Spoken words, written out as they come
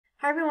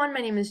Hi everyone, my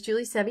name is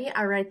Julie Sebi.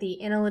 I write the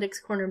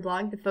Analytics Corner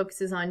blog that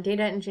focuses on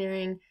data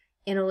engineering,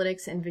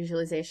 analytics, and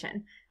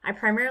visualization. I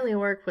primarily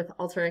work with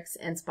Alteryx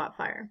and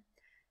Spotfire.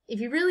 If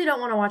you really don't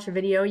want to watch a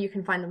video, you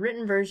can find the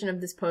written version of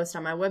this post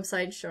on my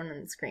website shown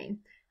on the screen.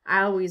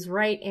 I always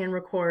write and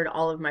record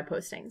all of my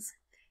postings.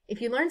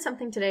 If you learned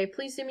something today,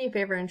 please do me a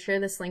favor and share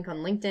this link on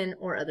LinkedIn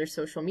or other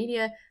social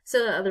media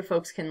so that other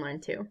folks can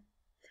learn too.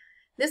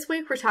 This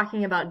week we're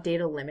talking about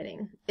data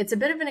limiting. It's a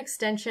bit of an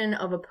extension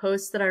of a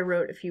post that I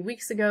wrote a few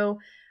weeks ago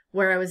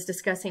where I was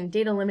discussing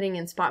data limiting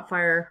in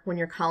Spotfire when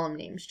your column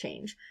names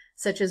change,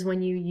 such as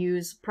when you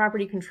use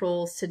property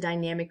controls to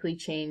dynamically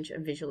change a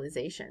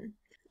visualization.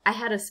 I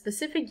had a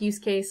specific use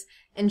case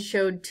and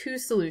showed two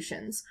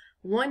solutions,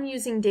 one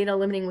using data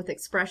limiting with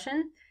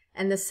expression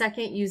and the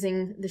second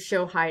using the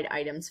show hide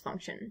items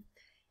function.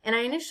 And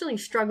I initially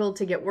struggled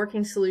to get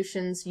working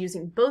solutions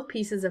using both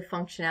pieces of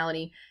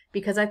functionality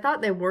because I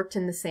thought they worked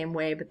in the same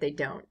way, but they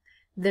don't.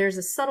 There's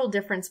a subtle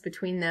difference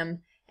between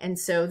them, and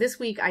so this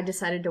week I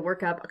decided to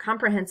work up a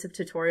comprehensive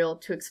tutorial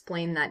to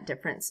explain that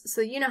difference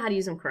so that you know how to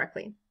use them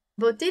correctly.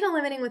 Both data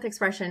limiting with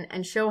expression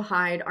and show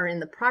hide are in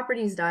the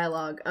properties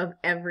dialog of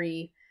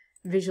every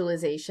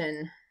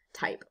visualization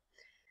type.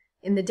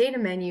 In the data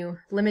menu,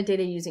 limit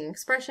data using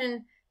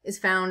expression is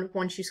found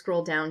once you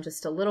scroll down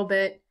just a little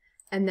bit,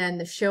 and then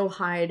the show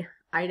hide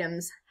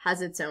items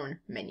has its own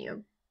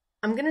menu.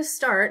 I'm going to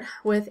start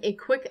with a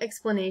quick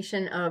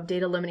explanation of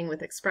data limiting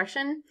with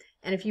expression,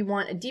 and if you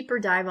want a deeper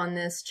dive on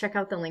this, check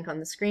out the link on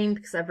the screen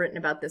because I've written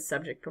about this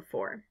subject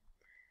before.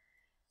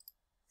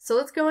 So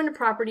let's go into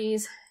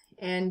properties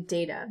and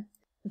data.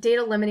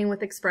 Data limiting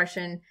with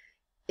expression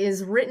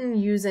is written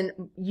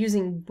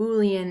using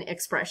Boolean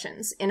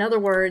expressions. In other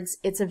words,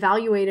 it's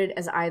evaluated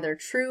as either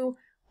true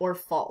or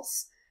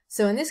false.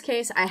 So in this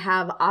case, I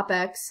have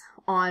OpEx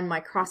on my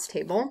cross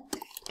table,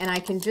 and I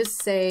can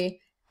just say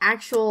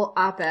actual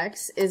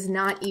OpEx is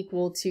not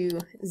equal to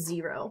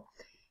 0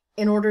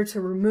 in order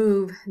to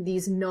remove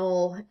these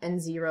null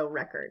and 0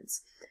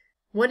 records.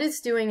 What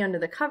it's doing under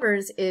the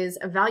covers is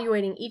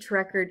evaluating each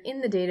record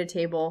in the data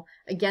table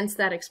against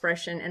that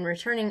expression and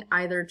returning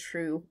either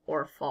true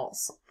or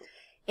false.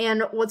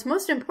 And what's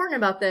most important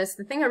about this,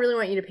 the thing I really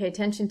want you to pay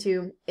attention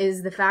to,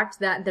 is the fact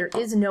that there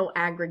is no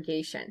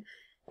aggregation.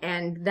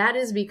 And that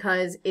is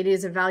because it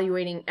is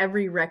evaluating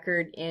every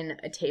record in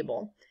a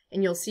table.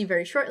 And you'll see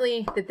very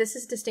shortly that this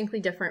is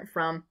distinctly different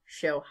from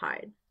show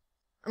hide.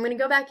 I'm going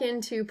to go back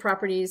into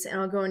properties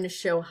and I'll go into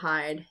show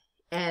hide.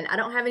 And I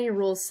don't have any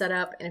rules set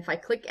up, and if I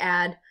click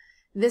add,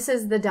 this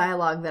is the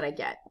dialog that I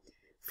get.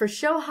 For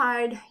show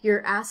hide,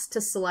 you're asked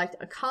to select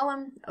a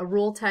column, a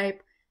rule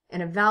type,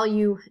 and a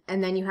value,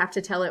 and then you have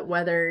to tell it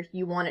whether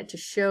you want it to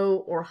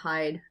show or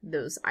hide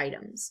those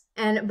items.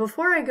 And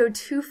before I go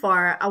too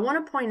far, I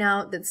want to point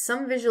out that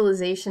some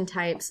visualization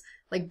types,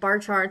 like bar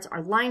charts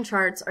or line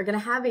charts, are going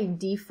to have a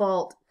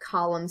default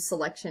column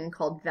selection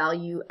called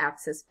value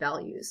axis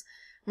values.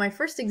 My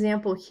first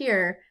example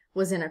here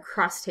was in a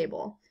cross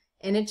table,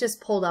 and it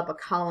just pulled up a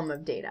column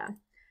of data.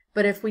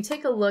 But if we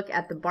take a look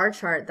at the bar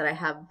chart that I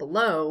have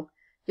below,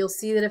 you'll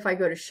see that if I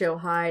go to show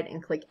hide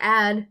and click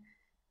add,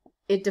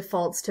 it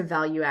defaults to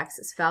value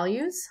axis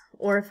values.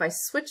 Or if I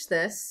switch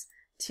this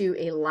to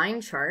a line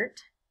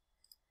chart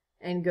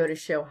and go to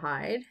show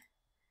hide,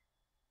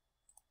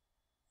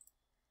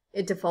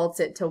 it defaults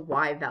it to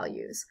Y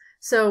values.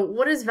 So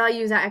what is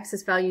value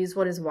axis values?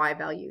 What is Y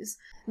values?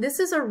 This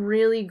is a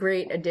really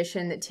great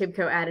addition that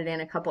Tibco added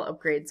in a couple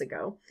upgrades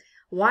ago.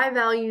 Y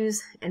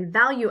values and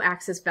value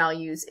axis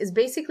values is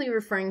basically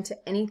referring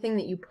to anything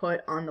that you put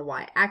on the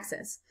Y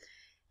axis.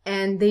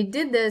 And they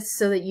did this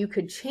so that you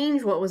could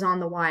change what was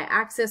on the Y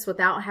axis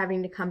without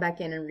having to come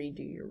back in and redo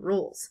your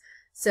rules.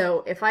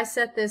 So if I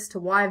set this to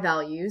Y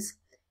values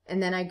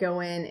and then I go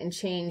in and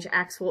change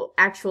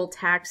actual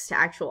tax to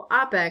actual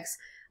OpEx,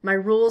 my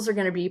rules are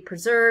going to be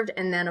preserved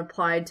and then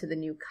applied to the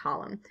new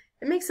column.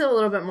 It makes it a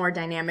little bit more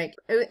dynamic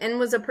and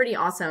was a pretty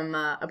awesome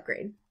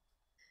upgrade.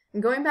 I'm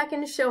going back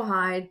into show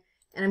hide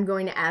and I'm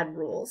going to add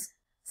rules.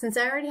 Since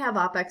I already have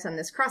OpEx on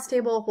this cross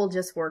table, we'll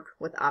just work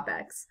with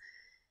OpEx.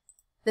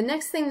 The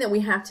next thing that we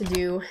have to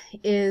do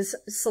is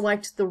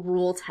select the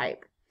rule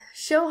type.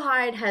 Show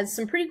hide has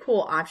some pretty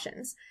cool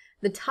options.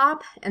 The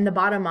top and the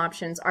bottom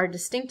options are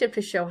distinctive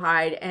to show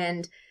hide,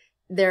 and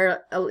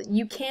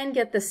you can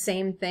get the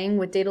same thing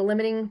with data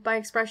limiting by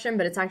expression,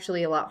 but it's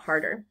actually a lot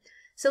harder.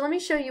 So let me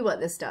show you what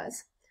this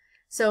does.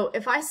 So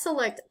if I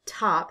select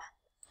top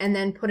and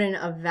then put in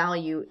a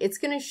value, it's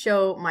going to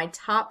show my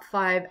top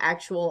 5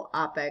 actual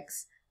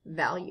OpEx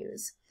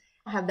values.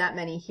 I don't have that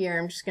many here.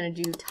 I'm just going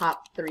to do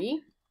top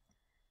 3.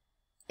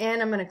 And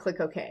I'm going to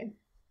click OK.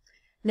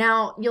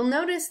 Now, you'll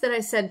notice that I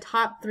said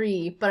top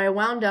 3, but I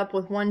wound up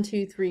with 1,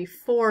 2, 3,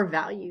 4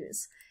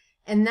 values.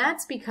 And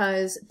that's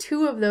because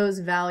 2 of those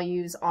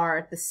values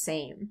are the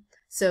same.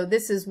 So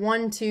this is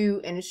 1,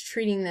 2, and it's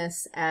treating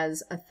this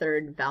as a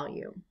third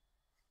value.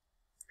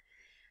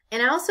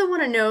 And I also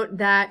want to note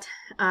that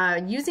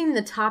using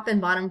the top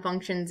and bottom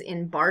functions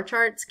in bar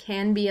charts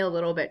can be a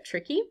little bit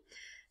tricky.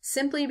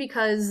 simply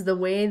because the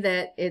way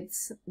that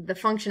the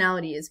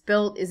functionality is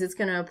built is it's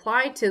going to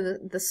apply to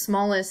the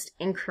smallest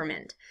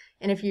increment.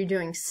 And if you're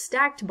doing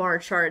stacked bar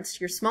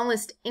charts, your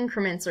smallest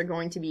increments are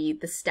going to be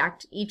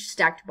each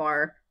stacked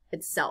bar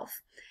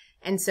itself.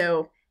 And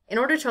so in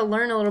order to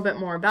learn a little bit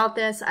more about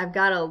this, I've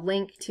got a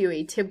link to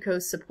a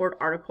Tibco support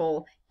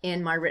article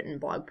in my written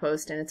blog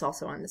post, and it's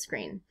also on the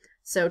screen.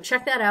 So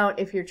check that out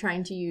if you're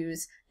trying to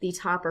use the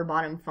top or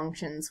bottom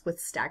functions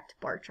with stacked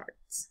bar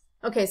charts.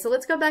 Okay, so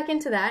let's go back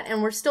into that,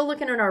 and we're still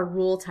looking at our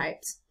rule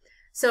types.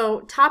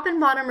 So top and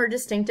bottom are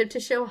distinctive to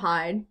show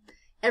hide.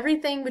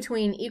 Everything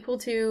between equal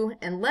to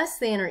and less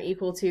than or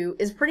equal to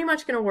is pretty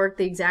much going to work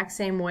the exact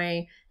same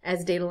way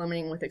as data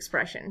limiting with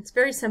expression. It's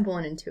very simple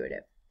and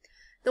intuitive.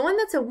 The one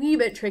that's a wee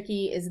bit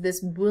tricky is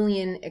this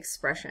Boolean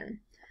expression.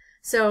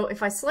 So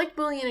if I select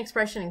Boolean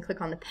expression and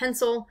click on the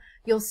pencil,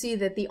 you'll see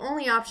that the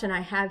only option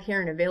I have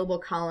here in available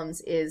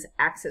columns is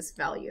axis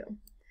value.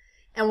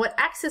 And what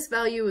axis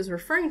value is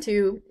referring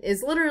to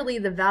is literally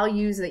the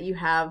values that you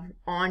have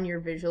on your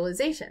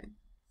visualization.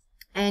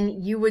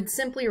 And you would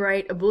simply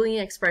write a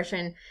Boolean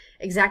expression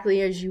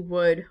exactly as you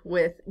would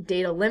with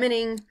data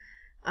limiting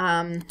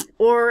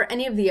or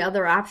any of the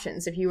other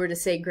options if you were to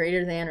say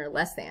greater than or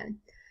less than.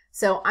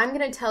 So I'm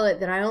going to tell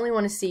it that I only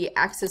want to see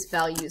axis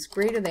values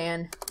greater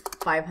than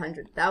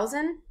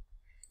 500,000.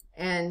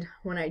 And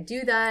when I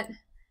do that,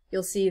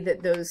 you'll see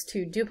that those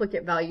two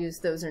duplicate values,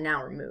 those are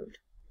now removed.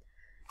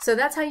 So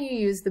that's how you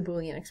use the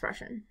Boolean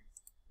expression.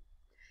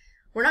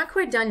 We're not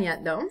quite done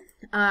yet though.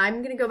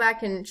 I'm going to go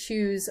back and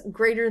choose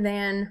greater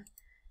than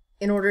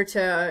in order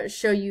to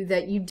show you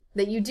that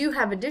you do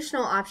have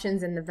additional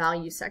options in the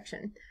value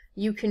section.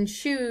 You can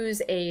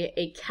choose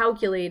a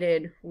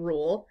calculated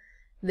rule.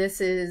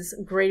 This is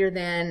greater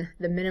than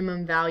the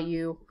minimum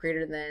value,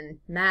 greater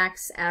than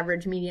max,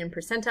 average, median,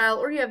 percentile,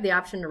 or you have the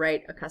option to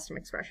write a custom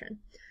expression.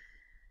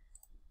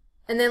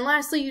 And then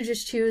lastly, you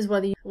just choose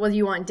whether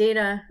you want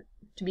data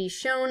to be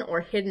shown or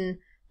hidden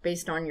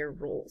based on your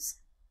rules.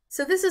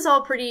 So this is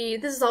all pretty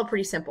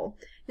simple.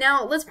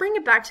 Now let's bring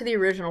it back to the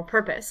original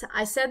purpose.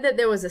 I said that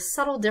there was a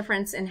subtle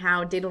difference in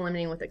how data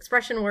limiting with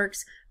expression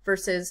works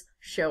versus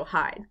show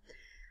hide.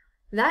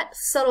 That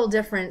subtle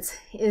difference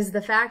is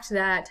the fact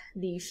that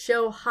the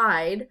show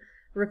hide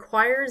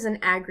requires an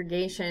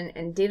aggregation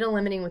and data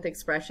limiting with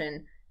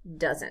expression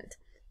doesn't.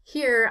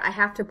 Here I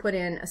have to put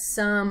in a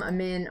sum, a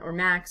min, or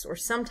max, or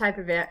some type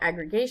of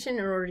aggregation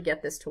in order to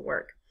get this to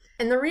work.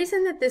 And the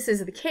reason that this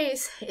is the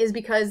case is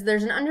because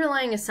there's an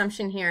underlying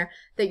assumption here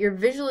that your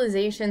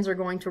visualizations are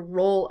going to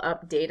roll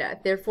up data.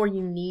 Therefore,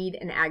 you need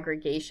an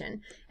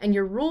aggregation. And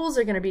your rules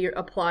are going to be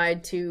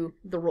applied to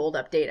the rolled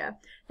up data.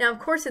 Now, of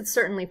course, it's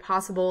certainly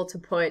possible to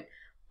put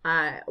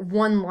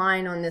one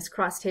line on this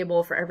cross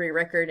table for every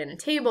record in a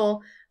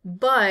table,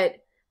 but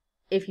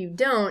if you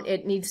don't,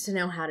 it needs to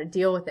know how to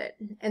deal with it.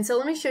 And so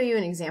let me show you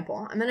an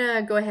example. I'm going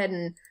to go ahead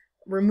and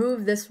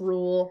remove this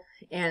rule,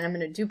 and I'm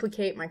going to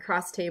duplicate my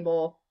cross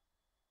table.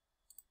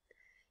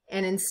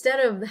 And instead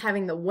of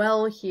having the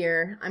well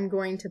here, I'm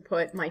going to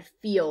put my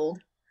field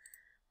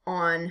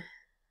on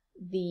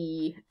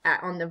the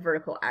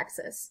vertical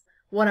axis.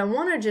 What I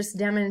want to just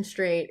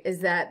demonstrate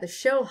is that the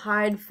show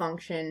hide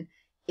function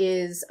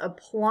is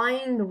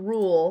applying the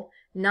rule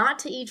not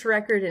to each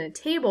record in a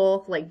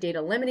table like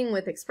data limiting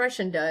with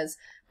expression does,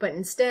 but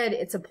instead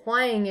it's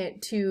applying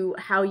it to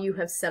how you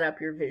have set up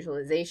your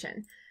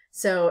visualization.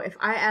 So if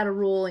I add a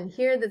rule in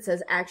here that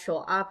says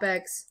actual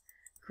OPEX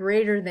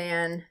greater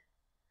than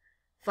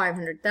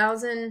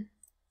 500,000,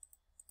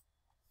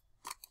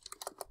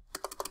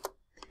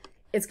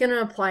 it's going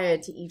to apply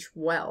it to each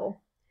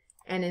well.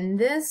 And in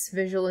this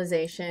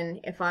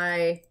visualization, if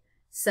I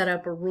set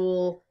up a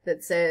rule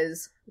that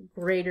says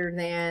greater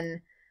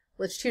than,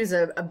 let's choose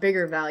a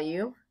bigger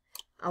value,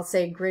 I'll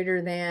say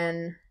greater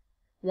than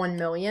 1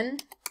 million,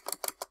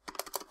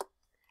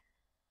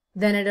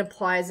 then it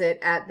applies it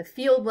at the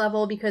field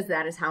level because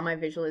that is how my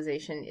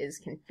visualization is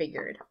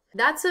configured.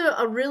 That's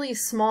a really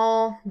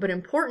small but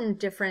important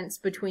difference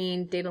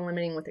between data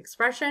limiting with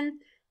expression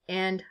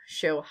and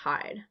show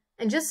hide.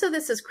 And just so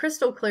this is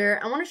crystal clear,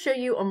 I want to show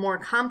you a more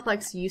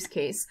complex use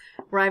case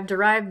where I've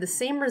derived the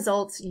same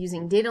results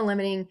using data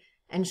limiting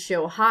and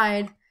show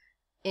hide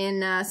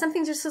in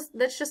something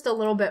that's just a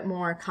little bit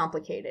more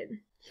complicated.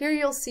 Here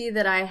you'll see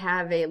that I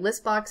have a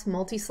listbox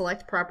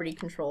multi-select property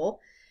control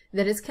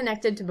that is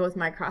connected to both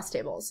my cross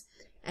tables.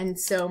 And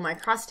so my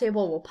cross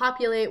table will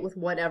populate with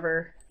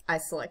whatever I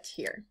select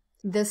here.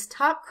 This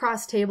top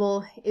cross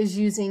table is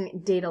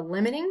using data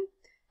limiting,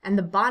 and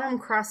the bottom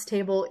cross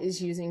table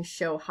is using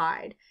show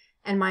hide.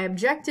 And my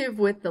objective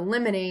with the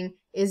limiting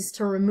is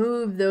to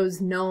remove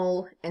those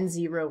null and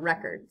zero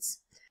records.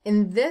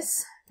 In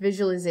this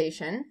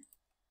visualization,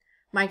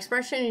 my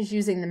expression is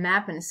using the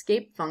map and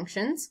escape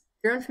functions.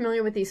 If you're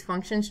unfamiliar with these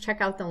functions, check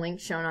out the link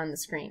shown on the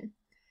screen.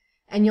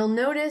 And you'll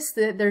notice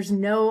that there's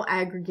no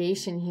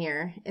aggregation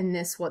here in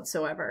this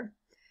whatsoever.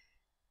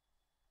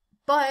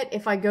 But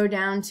if I go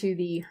down to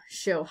the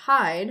show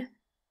hide,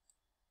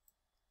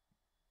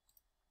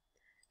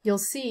 you'll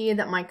see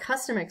that my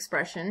custom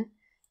expression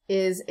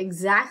is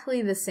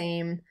exactly the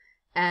same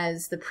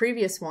as the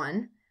previous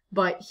one,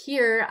 but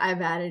here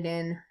I've added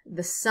in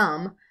the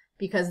sum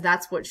because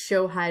that's what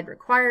show hide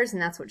requires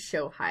and that's what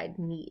show hide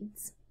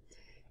needs.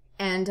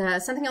 And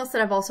something else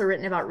that I've also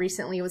written about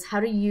recently was how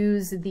to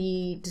use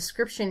the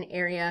description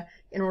area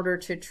in order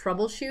to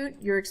troubleshoot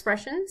your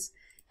expressions.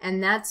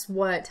 And that's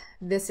what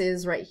this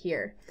is right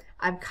here.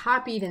 I've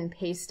copied and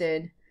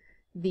pasted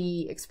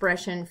the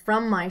expression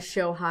from my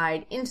show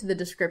hide into the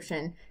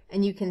description,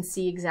 and you can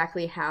see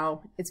exactly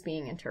how it's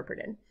being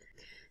interpreted.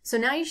 So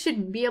now you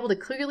should be able to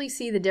clearly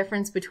see the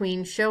difference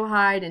between show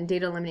hide and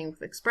data limiting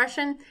with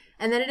expression,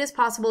 and that it is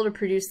possible to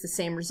produce the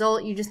same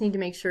result. You just need to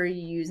make sure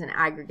you use an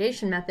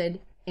aggregation method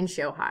in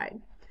show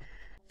hide.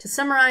 To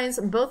summarize,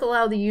 both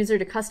allow the user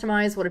to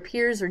customize what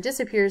appears or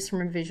disappears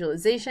from a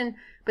visualization,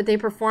 but they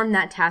perform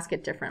that task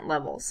at different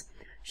levels.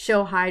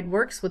 Show hide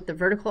works with the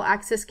vertical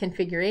axis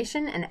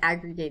configuration and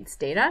aggregates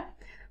data.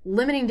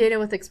 Limiting data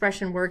with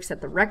expression works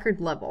at the record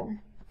level.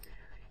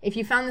 If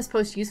you found this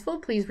post useful,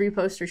 please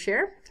repost or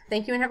share.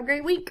 Thank you and have a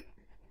great week.